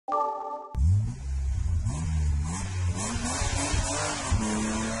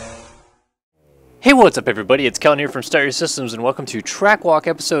Hey, what's up everybody? It's Kellen here from Start Your Systems and welcome to Track Walk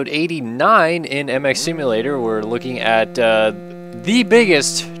episode 89 in MX Simulator. We're looking at the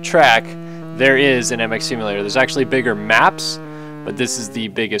biggest track there is in MX Simulator. There's actually bigger maps, but this is the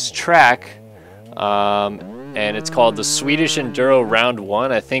biggest track. And it's called the Swedish Enduro Round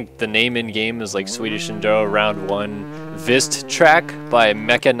 1. I think the name in-game is like Swedish Enduro Round 1 Vist Track by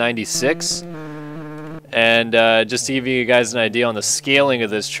Mecha96. And just to give you guys an idea on the scaling of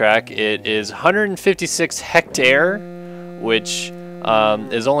this track, it is 156 hectare, which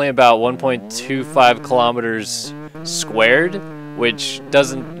is only about 1.25 kilometers squared, which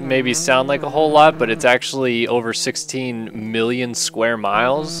doesn't maybe sound like a whole lot, but it's actually over 16 million square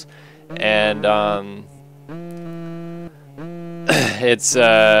miles. And it's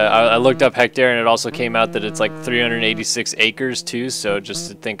I looked up hectare and it also came out that it's like 386 acres too, so just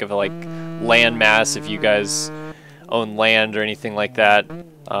to think of like land mass, if you guys own land or anything like that,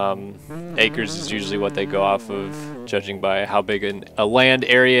 acres is usually what they go off of, judging by how big a land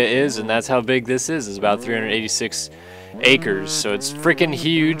area is, and that's how big this is about 386 acres. So it's freaking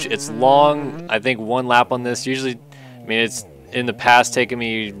huge. It's long. I think one lap on this usually, I mean, it's in the past taken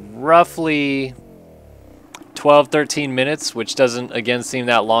me roughly 12-13 minutes, which doesn't again seem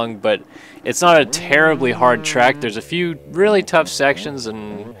that long, but it's not a terribly hard track. There's a few really tough sections,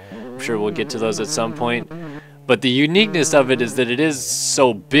 and I'm sure we'll get to those at some point, but the uniqueness of it is that it is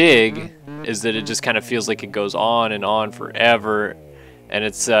so big, is that it just kind of feels like it goes on and on forever. And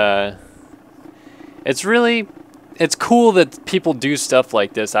it's cool that people do stuff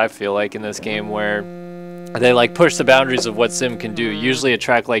like this, I feel like, in this game, where they like push the boundaries of what sim can do. Usually a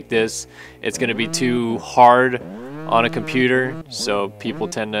track like this, it's going to be too hard on a computer, so people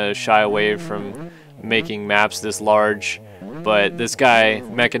tend to shy away from making maps this large. But this guy,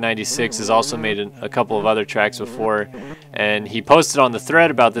 Mecha96, has also made a couple of other tracks before, and he posted on the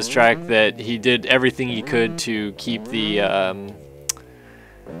thread about this track that he did everything he could to keep the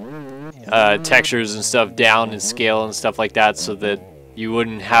textures and stuff down in scale and stuff like that, so that you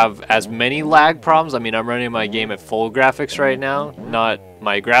wouldn't have as many lag problems. I mean, I'm running my game at full graphics right now, not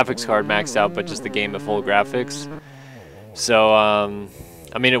my graphics card maxed out, but just the game at full graphics. So, I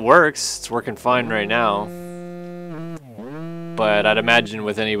mean, it works. It's working fine right now. But I'd imagine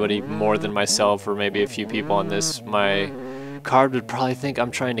with anybody more than myself, or maybe a few people on this, my card would probably think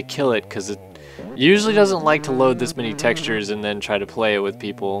I'm trying to kill it, because it usually doesn't like to load this many textures and then try to play it with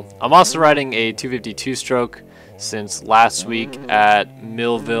people. I'm also riding a 252 stroke since last week at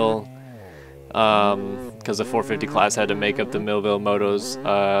Millville, because the 450 class had to make up the Millville motos.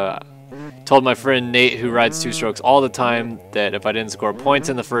 Told my friend Nate, who rides two strokes all the time, that if I didn't score points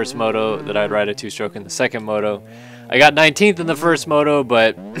in the first moto, that I'd ride a two stroke in the second moto. I got 19th in the first moto,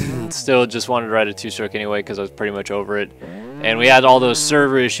 but still just wanted to ride a two stroke anyway because I was pretty much over it. And we had all those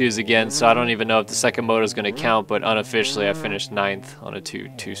server issues again, so I don't even know if the second moto is going to count, but unofficially I finished 9th on a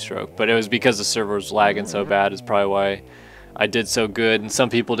two-stroke. But it was because the server was lagging so bad is probably why I did so good, and some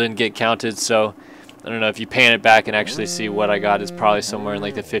people didn't get counted, so I don't know, if you pan it back and actually see what I got, is probably somewhere in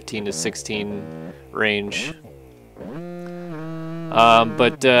like the 15 to 16 range. I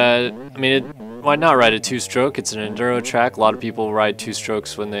mean, why not ride a two-stroke? It's an enduro track. A lot of people ride two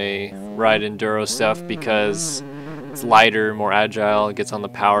strokes when they ride enduro stuff because it's lighter, more agile, it gets on the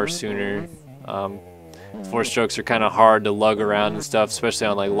power sooner. Four strokes are kind of hard to lug around and stuff, especially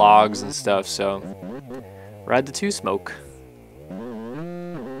on like logs and stuff, so ride the two-smoke.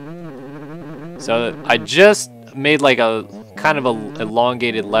 So I just made like a kind of a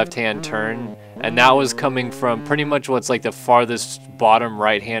elongated left-hand turn, and that was coming from pretty much what's like the farthest bottom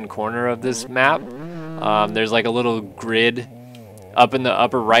right-hand corner of this map. There's like a little grid up in the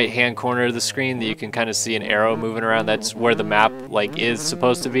upper right-hand corner of the screen that you can kind of see an arrow moving around. That's where the map like is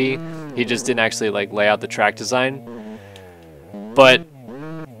supposed to be. He just didn't actually like lay out the track design. But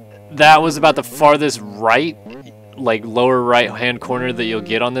that was about the farthest right, like lower right-hand corner that you'll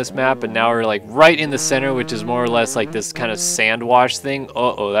get on this map, and now we're like right in the center, which is more or less like this kind of sand wash thing.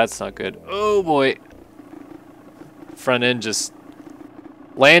 Uh-oh, that's not good. Oh boy. Front end just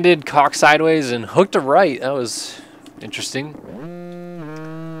landed, cocked sideways, and hooked to right. That was interesting.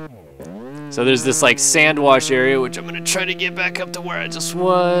 So there's this like sand wash area, which I'm gonna try to get back up to where I just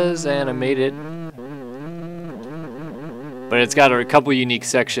was, and I made it. But it's got a couple unique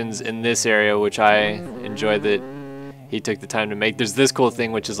sections in this area, which I enjoy that he took the time to make. There's this cool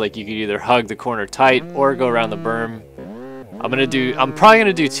thing, which is like you could either hug the corner tight or go around the berm. I'm probably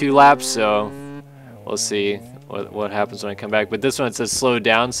gonna do 2 laps, so we'll see what happens when I come back. But this one, it says slow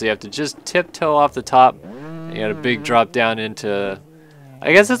down, so you have to just tiptoe off the top. You got a big drop down into,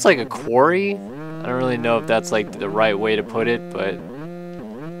 I guess it's like a quarry. I don't really know if that's like the right way to put it, but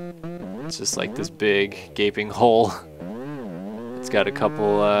It's just like this big gaping hole. It's got a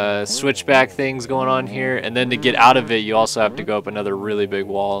couple switchback things going on here, and then to get out of it you also have to go up another really big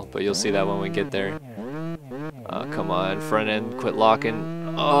wall, but you'll see that when we get there. Come on, front end, quit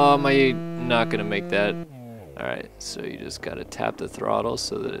locking. Oh, am I not gonna make that? Alright, so you just gotta tap the throttle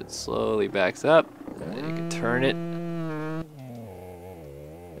so that it slowly backs up, and then you can turn it.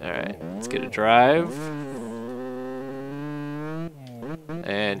 Alright, let's get a drive.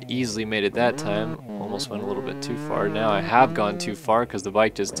 And easily made it that time. Almost went a little bit too far. Now I have gone too far because the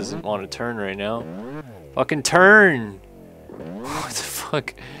bike just doesn't want to turn right now. Fucking turn! What the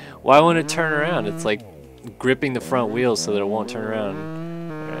fuck? Why won't it turn around? It's like gripping the front wheel so that it won't turn around.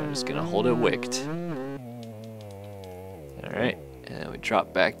 Alright, I'm just gonna hold it wicked. Alright, and we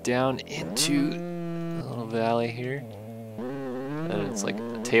drop back down into the little valley here. And it's like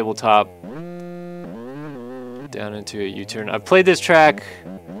a tabletop down into a U-turn. I've played this track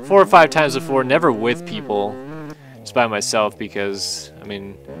 4 or 5 times before, never with people, just by myself, because, I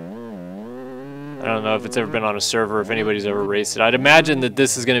mean, I don't know if it's ever been on a server, if anybody's ever raced it. I'd imagine that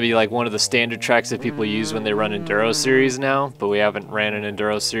this is going to be like one of the standard tracks that people use when they run Enduro series now, but we haven't ran an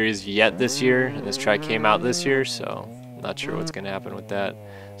Enduro series yet this year, and this track came out this year, so I'm not sure what's going to happen with that.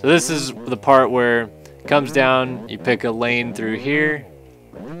 So this is the part where it comes down, you pick a lane through here,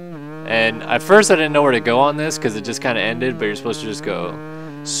 and at first I didn't know where to go on this because it just kind of ended, but you're supposed to just go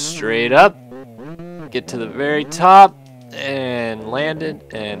straight up, get to the very top, and land it,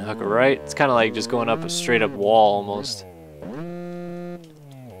 and hook it right. It's kind of like just going up a straight up wall almost.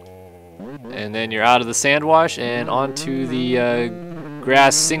 And then you're out of the sand wash and onto the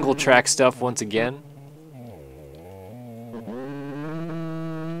grass single track stuff once again.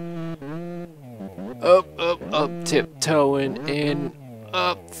 Up, up, up, tiptoeing in.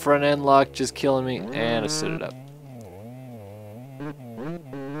 Up, front end lock just killing me, and I stood it up.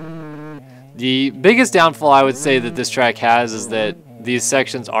 The biggest downfall I would say that this track has is that these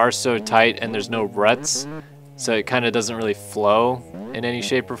sections are so tight and there's no ruts, so it kind of doesn't really flow in any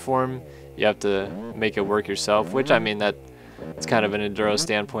shape or form. You have to make it work yourself, which, I mean, it's kind of an enduro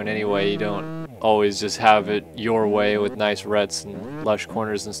standpoint anyway. You don't always just have it your way with nice ruts and lush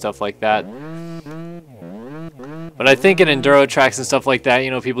corners and stuff like that. But I think in enduro tracks and stuff like that,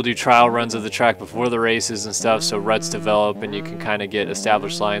 you know, people do trial runs of the track before the races and stuff, so ruts develop and you can kind of get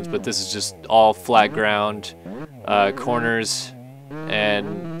established lines. But this is just all flat ground, corners,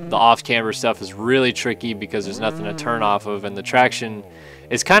 and the off-camber stuff is really tricky because there's nothing to turn off of, and the traction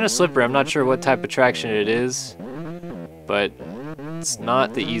is kind of slippery. I'm not sure what type of traction it is, but it's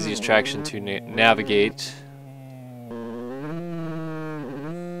not the easiest traction to navigate.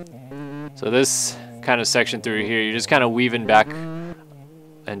 So this kind of section through here, you're just kind of weaving back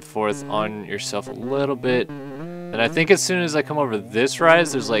and forth on yourself a little bit, and I think as soon as I come over this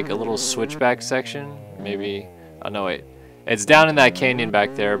rise there's like a little switchback section, maybe. Oh no, wait, it's down in that canyon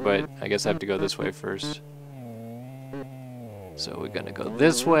back there, but I guess I have to go this way first. So we're gonna go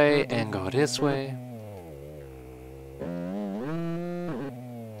this way and go this way.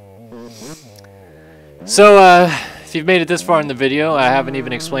 So if you've made it this far in the video, I haven't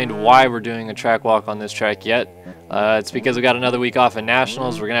even explained why we're doing a track walk on this track yet. It's because we got another week off in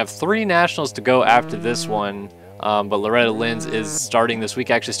Nationals. We're going to have 3 Nationals to go after this one, but Loretta Lynn's is starting this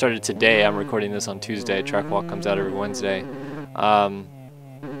week. Actually started today. I'm recording this on Tuesday. Track walk comes out every Wednesday. But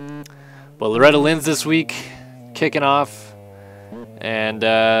Loretta Lynn's this week, kicking off, and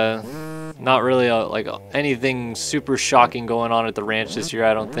not really like anything super shocking going on at the ranch this year,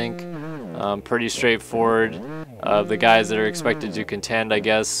 I don't think. Pretty straightforward. The guys that are expected to contend, I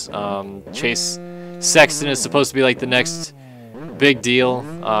guess. Chase Sexton is supposed to be like the next big deal.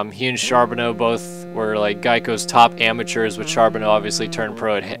 He and Charbonneau both were like Geico's top amateurs, with Charbonneau obviously turned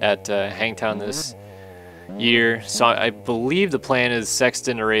pro at Hangtown this year. So I believe the plan is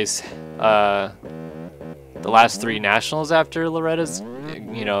Sexton to race the last 3 Nationals after Loretta's,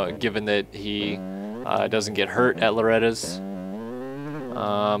 you know, given that he doesn't get hurt at Loretta's.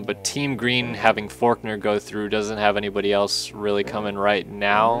 But Team Green, having Faulkner go through, doesn't have anybody else really coming right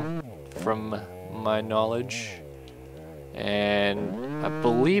now, from my knowledge. And I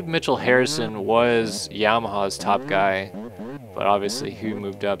believe Mitchell Harrison was Yamaha's top guy, but obviously he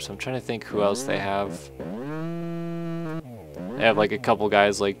moved up, so I'm trying to think who else they have. They have like a couple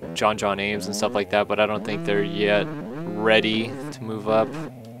guys like John Ames and stuff like that, but I don't think they're yet ready to move up.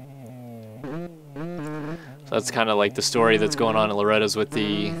 That's kind of like the story that's going on in Loretta's with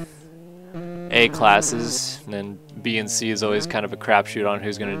the A classes, and then B and C is always kind of a crapshoot on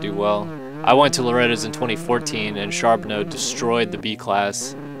who's going to do well. I went to Loretta's in 2014 and Charbonneau destroyed the B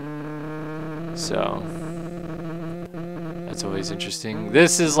class. So, That's always interesting.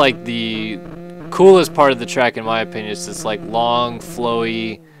 This is like the coolest part of the track in my opinion. It's this like long,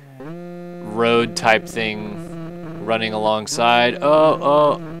 flowy road type thing running alongside.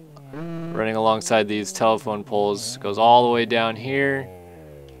 Running alongside these telephone poles. Goes all the way down here.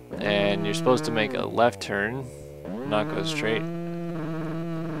 And you're supposed to make a left turn, not go straight.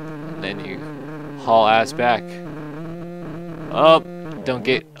 And then you haul ass back. Oh, don't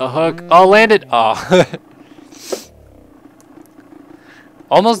get a hook. Oh, landed. Oh.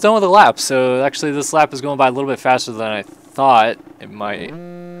 Almost done with the lap. So actually this lap is going by a little bit faster than I thought it might.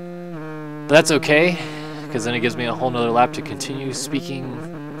 But that's okay, because then it gives me a whole nother lap to continue speaking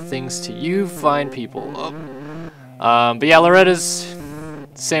things to you fine people. Oh. But yeah, Loretta's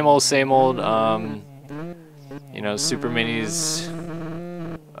same old, same old. You know, Super Minis.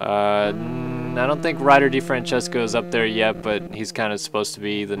 I don't think Ryder DiFrancesco's up there yet, but he's kind of supposed to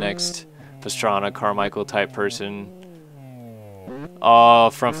be the next Pastrana, Carmichael type person. Oh,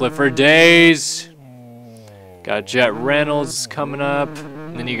 front flip for days. Got Jet Reynolds coming up.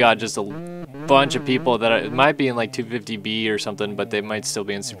 And then you got just a bunch of people that it might be in like 250B or something, but they might still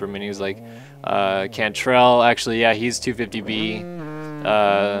be in Super Minis, like Cantrell. Actually, yeah, he's 250B.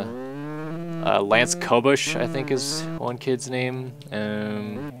 Lance Kobush, I think, is one kid's name.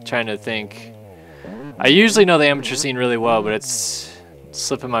 Trying to think. I usually know the amateur scene really well, but it's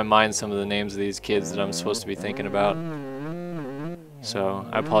slipping my mind some of the names of these kids that I'm supposed to be thinking about. So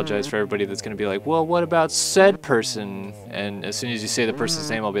I apologize for everybody that's going to be like, well, what about said person? And as soon as you say the person's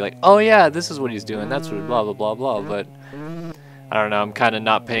name, I'll be like, oh yeah, this is what he's doing. That's what blah, blah, blah, blah. But I don't know. I'm kind of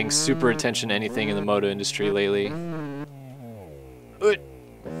not paying super attention to anything in the moto industry lately. But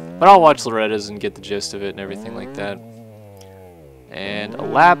I'll watch Loretta's and get the gist of it and everything like that. And a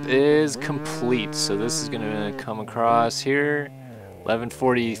lap is complete. So this is going to come across here.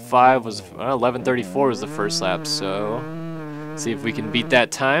 11:45 was, 11:34 was the first lap. So see if we can beat that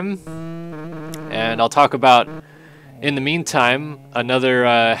time. And I'll talk about, in the meantime,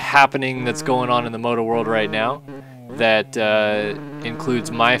 another happening that's going on in the moto world right now that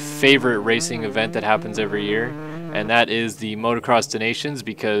includes my favorite racing event that happens every year, and that is the Motocross des Nations,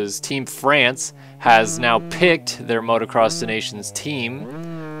 because Team France has now picked their Motocross des Nations team.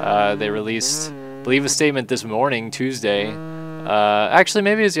 They released, I believe, a statement this morning, Tuesday. Actually,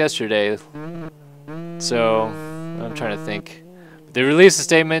 maybe it was yesterday. So I'm trying to think. They released a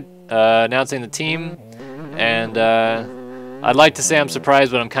statement announcing the team, and I'd like to say I'm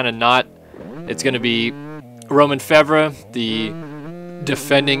surprised, but I'm kind of not. It's going to be Romain Febvre, the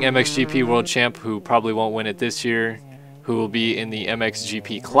defending MXGP world champ, who probably won't win it this year, who will be in the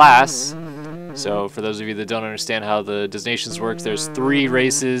MXGP class. So for those of you that don't understand how the Des Nations works, there's 3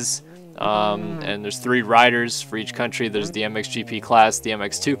 races. And there's 3 riders for each country. There's the MXGP class, the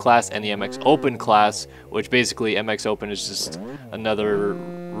MX2 class, and the MX Open class, which basically MX Open is just another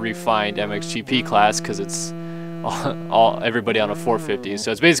refined MXGP class because it's everybody on a 450.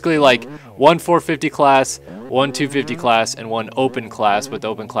 So it's basically like one 450 class, one 250 class, and one open class, but the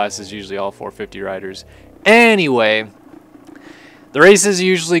open class is usually all 450 riders. Anyway, the races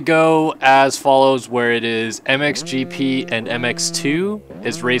usually go as follows, where it is MXGP and MX2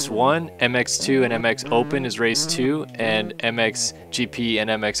 is race 1, MX2 and MX Open is race 2, and MXGP and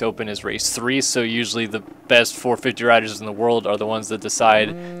MX Open is race 3. So usually the best 450 riders in the world are the ones that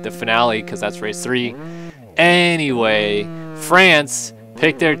decide the finale, because that's race 3. Anyway, France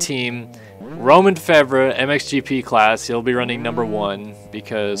picked their team. Romain Febvre, MXGP class, he'll be running number 1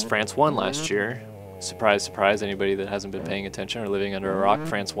 because France won last year. Surprise, surprise, anybody that hasn't been paying attention or living under a rock,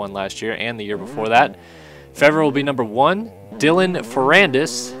 France won last year and the year before that. Febvre will be number 1. Dylan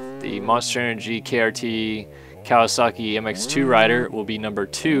Ferrandis, the Monster Energy KRT Kawasaki MX2 rider, will be number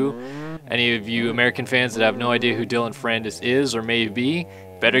 2. Any of you American fans that have no idea who Dylan Ferrandis is or may be,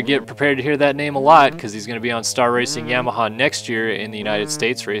 better get prepared to hear that name a lot, because he's going to be on Star Racing Yamaha next year in the United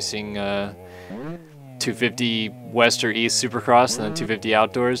States, racing 250 West or East Supercross and then 250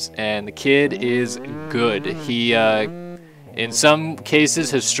 Outdoors, and the kid is good. He, in some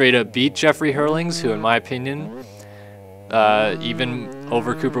cases, has straight up beat Jeffrey Hurlings, who, in my opinion, even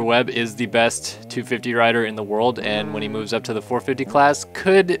over Cooper Webb, is the best 250 rider in the world, and when he moves up to the 450 class,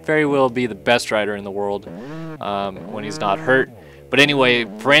 could very well be the best rider in the world when he's not hurt. But anyway,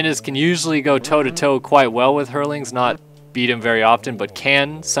 Ferrandis can usually go toe-to-toe quite well with Hurlings, not beat him very often, but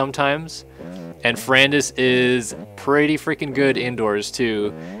can sometimes. And Ferrandis is pretty freaking good indoors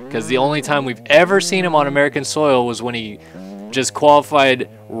too, because the only time we've ever seen him on American soil was when he just qualified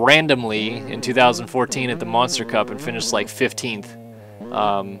randomly in 2014 at the Monster Cup and finished like 15th.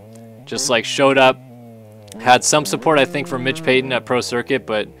 Just like showed up, had some support I think from Mitch Payton at Pro Circuit,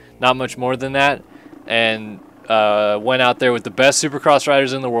 but not much more than that. And went out there with the best Supercross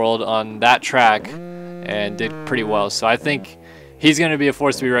riders in the world on that track and did pretty well. So I think he's going to be a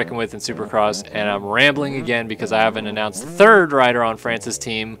force to be reckoned with in Supercross. And I'm rambling again because I haven't announced the third rider on France's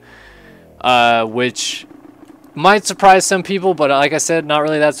team, which might surprise some people, but like I said, not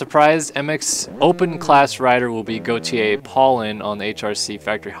really that surprised. MX Open Class rider will be Gauthier Paulin on the HRC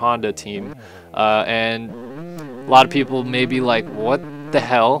Factory Honda team. And a lot of people may be like, what the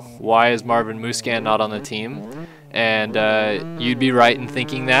hell? Why is Marvin Musquin not on the team? And you'd be right in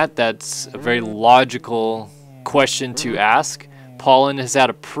thinking that. That's a very logical question to ask. Paulin has had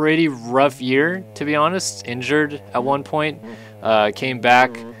a pretty rough year, to be honest. Injured at one point, came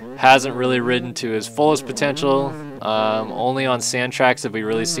back, hasn't really ridden to his fullest potential. Only on sand tracks have we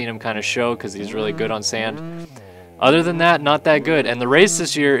really seen him kind of show, because he's really good on sand. Other than that, not that good. And the race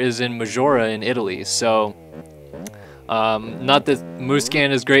this year is in Maggiora in Italy, so not that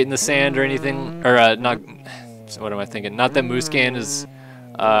Musquin is great in the sand or anything, or not. What am I thinking? Not that Musquin is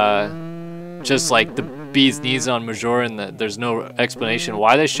just like the bee's knees on Maggiora, and that there's no explanation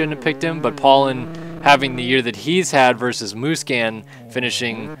why they shouldn't have picked him. But Paulin having the year that he's had versus Musquin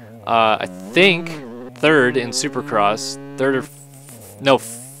finishing, I think, third in Supercross, no,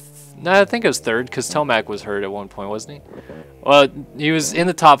 I think it was third because Tomac was hurt at one point, wasn't he? Well, he was in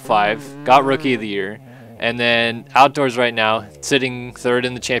the top 5, got Rookie of the Year, and then outdoors right now, sitting third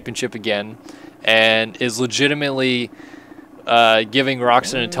in the championship again, and is legitimately giving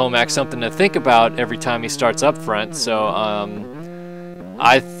Roxon and Tomac something to think about every time he starts up front. So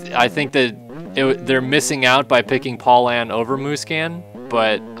I think that they're missing out by picking Paulin over Musquin,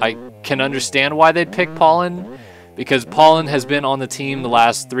 but I can understand why they'd pick Paulin, because Paulin has been on the team the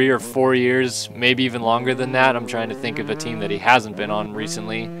last 3 or 4 years, maybe even longer than that. I'm trying to think of a team that he hasn't been on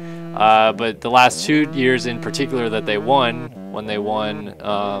recently. But the last 2 years in particular that they won, when they won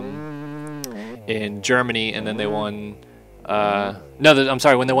in Germany, and then they won, I'm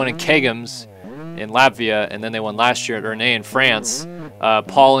sorry, when they won in Kegums in Latvia, and then they won last year at Ernée in France,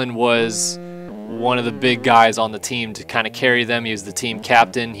 Paulin was one of the big guys on the team to kind of carry them. He was the team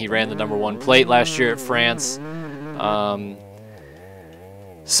captain. He ran the #1 plate last year at France.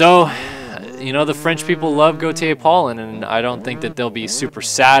 So, you know, the French people love Gauthier Paulin, and I don't think that they'll be super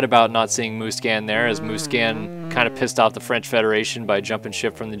sad about not seeing Musquin there, as Musquin kind of pissed off the French Federation by jumping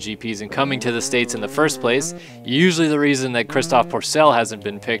ship from the GPs and coming to the States in the first place. Usually the reason that Christophe Pourcel hasn't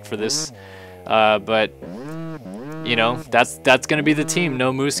been picked for this, but you know, that's going to be the team.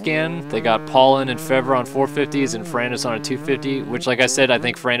 No Musquin. They got Paulin and Fevre on 450s and Ferrandis on a 250, which, like I said, I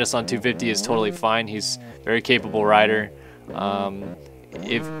think Ferrandis on 250 is totally fine. He's a very capable rider.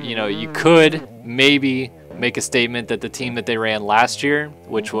 If you know, you could maybe make a statement that the team that they ran last year,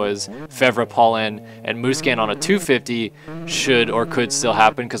 which was Fevre, Paulin, and Musquin on a 250, should or could still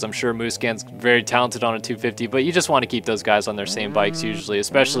happen, because I'm sure Musquin's very talented on a 250, but you just want to keep those guys on their same bikes usually,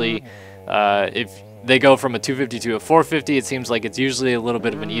 especially if they go from a 250 to a 450. It seems like it's usually a little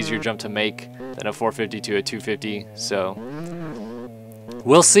bit of an easier jump to make than a 450 to a 250. So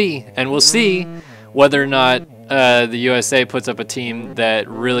we'll see, and we'll see whether or not the USA puts up a team that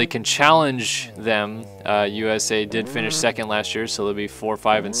really can challenge them. USA did finish second last year, so they'll be 4,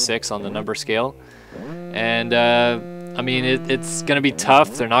 5, and 6 on the number scale. And I mean, it's going to be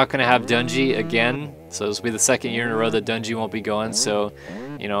tough. They're not going to have Dungey again, so this will be the second year in a row that Dungey won't be going. So,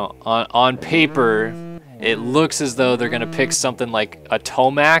 you know, on paper, it looks as though they're going to pick something like a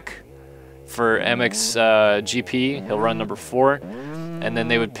Tomac for MX GP. He'll run number 4, and then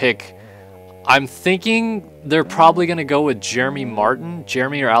they would pick. I'm thinking they're probably going to go with Jeremy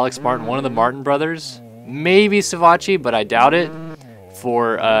or Alex Martin, one of the Martin brothers. Maybe Savacci, but I doubt it,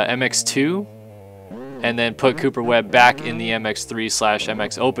 for MX2. And then put Cooper Webb back in the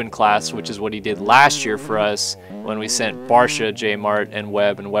MX3/MX Open class, which is what he did last year for us when we sent Barsha, J Mart, and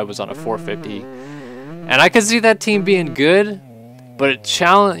Webb was on a 450. And I could see that team being good, but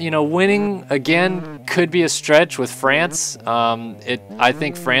winning again could be a stretch with France. I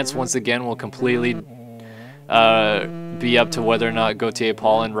think France once again will completely be up to whether or not Gauthier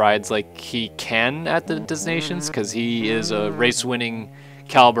Paulin rides like he can at the Destinations, because he is a race-winning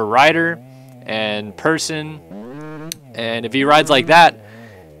caliber rider and person, and if he rides like that,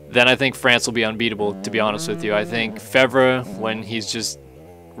 then I think France will be unbeatable, to be honest with you. I think Fevre, when he's just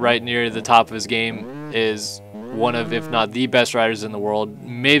right near the top of his game, is one of, if not the best riders in the world.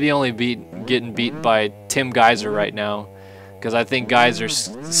 Maybe only getting beat by Tim Geiser right now, because I think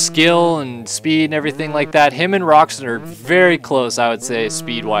Geiser's skill and speed and everything like that, him and Roxon are very close, I would say,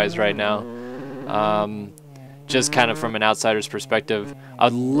 speed-wise right now. Just kind of from an outsider's perspective,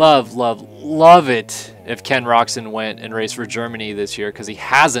 I'd love it if Ken Roxon went and raced for Germany this year, because he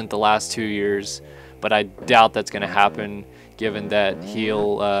hasn't the last 2 years. but I doubt that's going to happen given that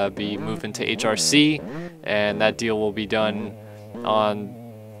he'll be moving to HRC, and that deal will be done on,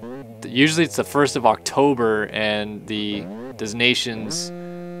 usually it's the 1st of October, and the designations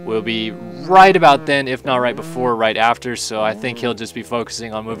will be right about then, if not right before, right after. So I think he'll just be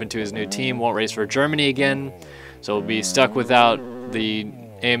focusing on moving to his new team, won't race for Germany again, so we'll be stuck without the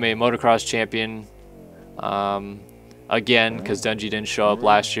AMA motocross champion again, because Dungey didn't show up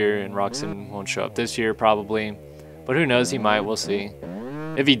last year and Roxon won't show up this year probably, but who knows, he might, we'll see.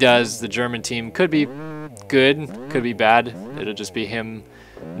 If he does, the German team could be good, could be bad. It'll just be him,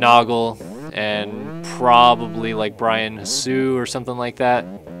 Noggle, and probably like Brian Hasu or something like that.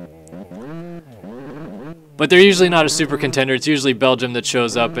 But they're usually not a super contender. It's usually Belgium that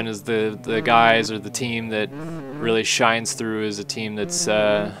shows up and is the guys or the team that really shines through as a team that's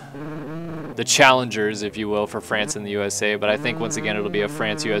the challengers, if you will, for France and the USA. But I think once again it'll be a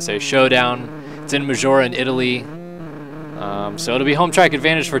France-USA showdown. It's in Maggiora in Italy. So it'll be home track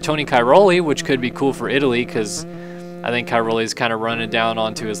advantage for Tony Cairoli, which could be cool for Italy because I think Cairoli's kind of running down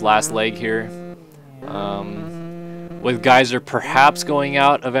onto his last leg here. With Geyser perhaps going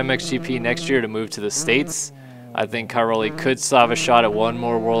out of MXGP next year to move to the States, I think Cairoli could still have a shot at one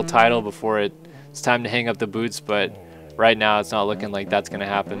more world title before it's time to hang up the boots, but right now it's not looking like that's going to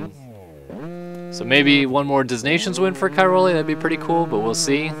happen. So maybe one more Designations win for Cairoli, that'd be pretty cool, but we'll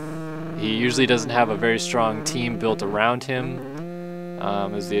see. He usually doesn't have a very strong team built around him,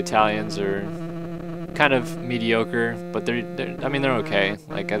 as the Italians are kind of mediocre, but I mean, they're okay.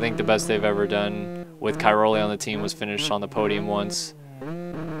 Like, I think the best they've ever done with Cairoli on the team was finish on the podium once.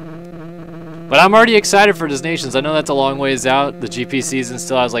 But I'm already excited for Designations. I know that's a long ways out. The GP season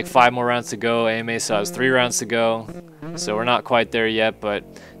still has like 5 more rounds to go. AMA still has 3 rounds to go. So we're not quite there yet, but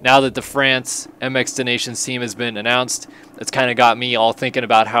now that the France MX Designations team has been announced, it's kind of got me all thinking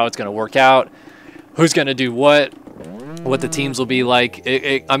about how it's going to work out, who's going to do what the teams will be like.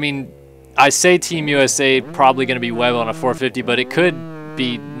 I mean, I say Team USA probably going to be Webb on a 450, but it could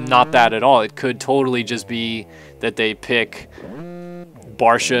be not that at all. It could totally just be that they pick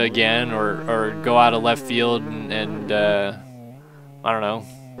Barsha again, or go out of left field and I don't know,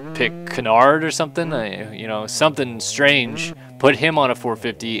 pick Kennard or something. You know, something strange. Put him on a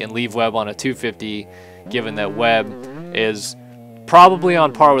 450 and leave Webb on a 250, given that Webb is probably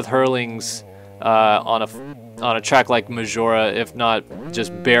on par with Hurlings on a track like Maggiora, if not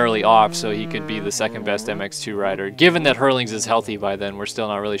just barely off, so he could be the second best MX2 rider. Given that Hurlings is healthy by then, we're still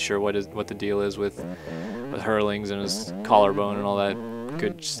not really sure what the deal is with Hurlings and his collarbone and all that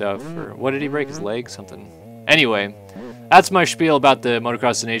good stuff. Or what did he break, his leg? Something. Anyway, that's my spiel about the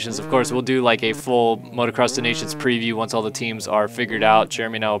Motocross Nations. Of course, we'll do like a full Motocross Nations preview once all the teams are figured out.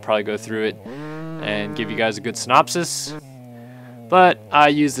 Jeremy and I will probably go through it and give you guys a good synopsis. But I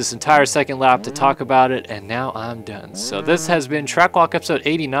used this entire second lap to talk about it, and now I'm done. So this has been Track Walk episode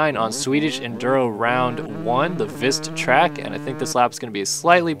 89 on Swedish Enduro Round 1, the Vist track, and I think this lap is going to be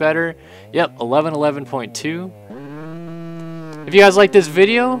slightly better. Yep, 11:11.2. If you guys like this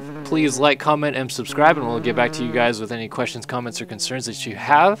video, please like, comment, and subscribe, and we'll get back to you guys with any questions, comments, or concerns that you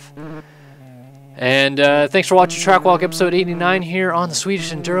have. And thanks for watching Track Walk episode 89 here on the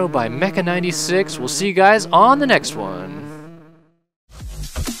Swedish Enduro by Mecha96. We'll see you guys on the next one.